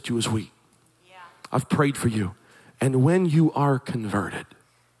desired to sift you as wheat. Yeah. I've prayed for you. And when you are converted,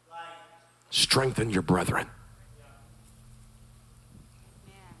 strengthen your brethren.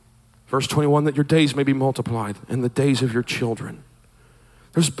 Verse 21, that your days may be multiplied and the days of your children.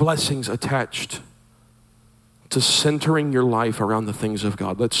 There's blessings attached to centering your life around the things of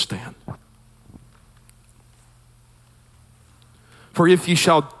God. Let's stand. For if ye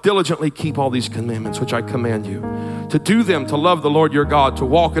shall diligently keep all these commandments which I command you, to do them, to love the Lord your God, to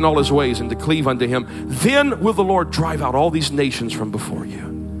walk in all his ways and to cleave unto him, then will the Lord drive out all these nations from before you.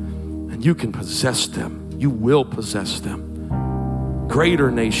 And you can possess them. You will possess them. Greater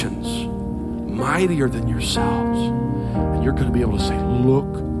nations, mightier than yourselves. And you're going to be able to say,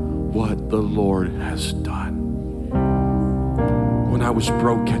 look what the Lord has done. When I was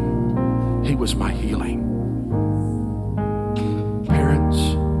broken, he was my healing. Parents,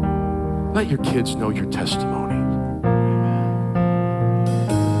 let your kids know your testimony.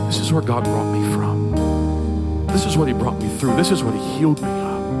 This is where God brought me from. This is what he brought me through. This is what he healed me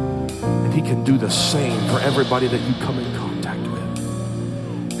of. And he can do the same for everybody that you come in contact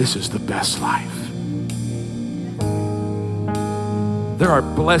with. This is the best life. There are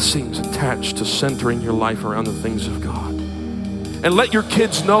blessings attached to centering your life around the things of God. And let your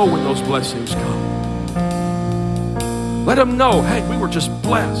kids know when those blessings come. Let them know, hey, we were just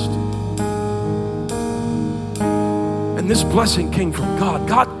blessed. And this blessing came from God.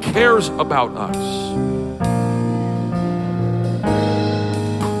 God cares about us.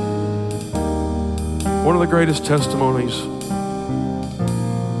 One of the greatest testimonies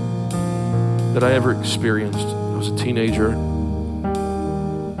that I ever experienced, I was a teenager.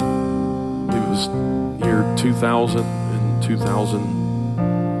 I believe it was year 2000 and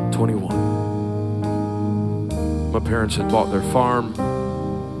 2021. My parents had bought their farm,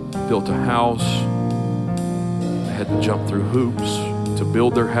 built a house. They had to jump through hoops to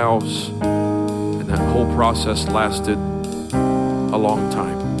build their house. And that whole process lasted a long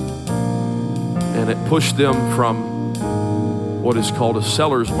time. And it pushed them from what is called a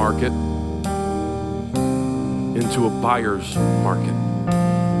seller's market into a buyer's market.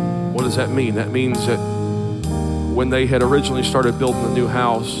 What does that mean? That means that when they had originally started building the new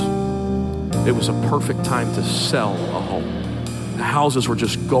house, it was a perfect time to sell a home. The houses were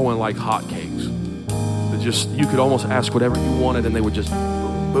just going like hotcakes. You could almost ask whatever you wanted and they would just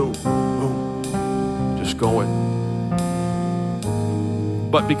boom, boom, boom, just going.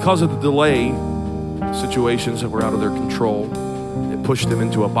 But because of the delay situations that were out of their control, it pushed them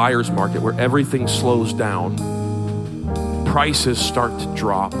into a buyer's market where everything slows down, prices start to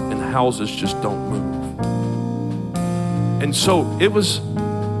drop, and houses just don't move. And so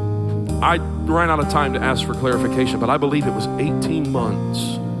I ran out of time to ask for clarification, but I believe it was 18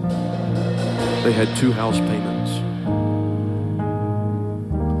 months they had 2 house payments.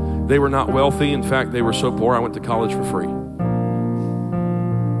 They were not wealthy. In fact, they were so poor I went to college for free.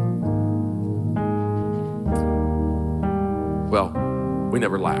 Well, we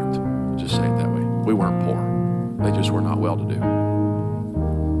never lacked. Just say it that way. We weren't poor. They just were not well-to-do.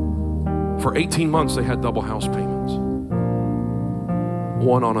 For 18 months, they had double house payments.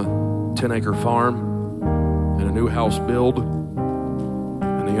 One on a 10-acre farm and a new house build,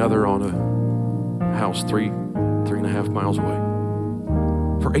 and the other on a house 3.5 miles away.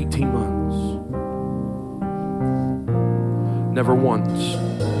 For 18 months. Never once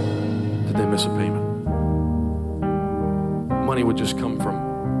did they miss a payment. Money would just come from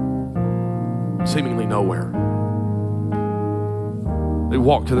seemingly nowhere. They'd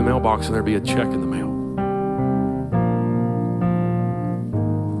walk to the mailbox and there'd be a check in the mail.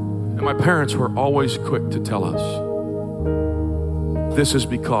 And my parents were always quick to tell us, this is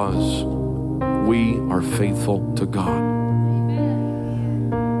because we are faithful to God.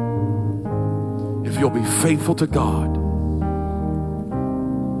 If you'll be faithful to God,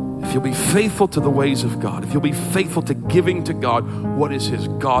 if you'll be faithful to the ways of God, if you'll be faithful to giving to God what is His,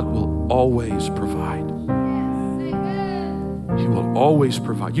 God will always provide. He will always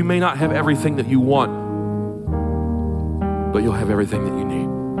provide. You may not have everything that you want, but you'll have everything that you need.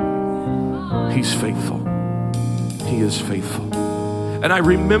 He's faithful. He is faithful. And I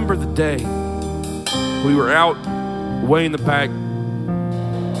remember the day we were out way in the back,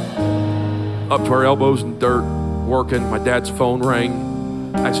 up to our elbows in dirt, working. My dad's phone rang.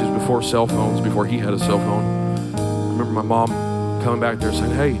 Actually, it was before cell phones, before he had a cell phone. I remember my mom coming back there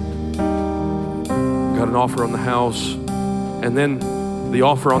saying, hey, got an offer on the house. And then the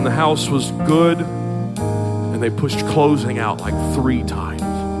offer on the house was good, and they pushed closing out like 3 times.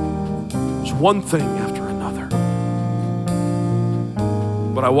 It was one thing after another.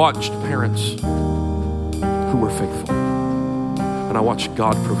 But I watched parents who were faithful, and I watched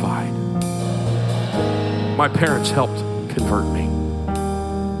God provide. My parents helped convert me.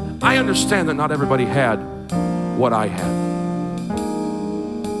 I understand that not everybody had what I had.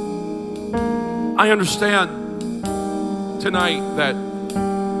 I understand tonight that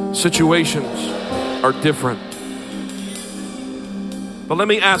situations are different. But let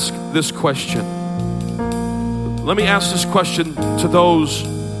me ask this question. Let me ask this question to those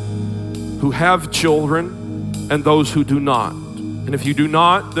who have children and those who do not. And if you do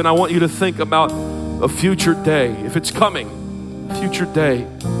not, then I want you to think about a future day. If it's coming, a future day.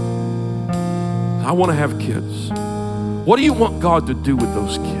 I want to have kids. What do you want God to do with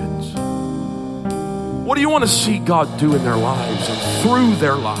those kids? What do you want to see God do in their lives and through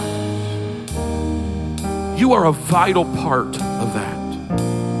their lives? You are a vital part of that.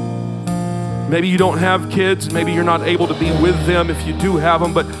 Maybe you don't have kids. Maybe you're not able to be with them if you do have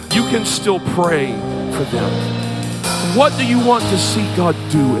them, but you can still pray for them. What do you want to see God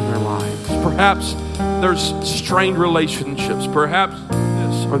do in their lives? Perhaps there's strained relationships. Perhaps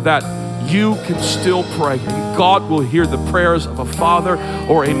this or that. You can still pray, and God will hear the prayers of a father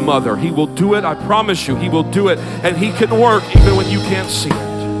or a mother. He will do it. I promise you, He will do it. And He can work even when you can't see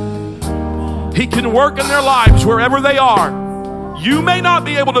it. He can work in their lives wherever they are. You may not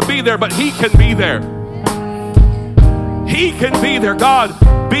be able to be there, but He can be there. He can be there. God,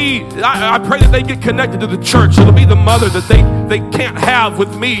 I pray that they get connected to the church. It'll be the mother that they can't have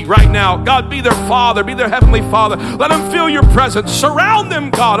with me right now. God, be their father, be their heavenly Father. Let them feel your presence. Surround them,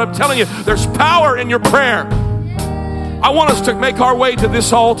 God. I'm telling you, there's power in your prayer. I want us to make our way to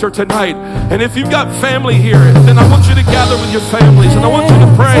this altar tonight. And if you've got family here, then I want you to gather with your families. And I want you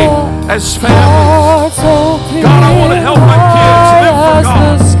to pray as families. God, I want to help my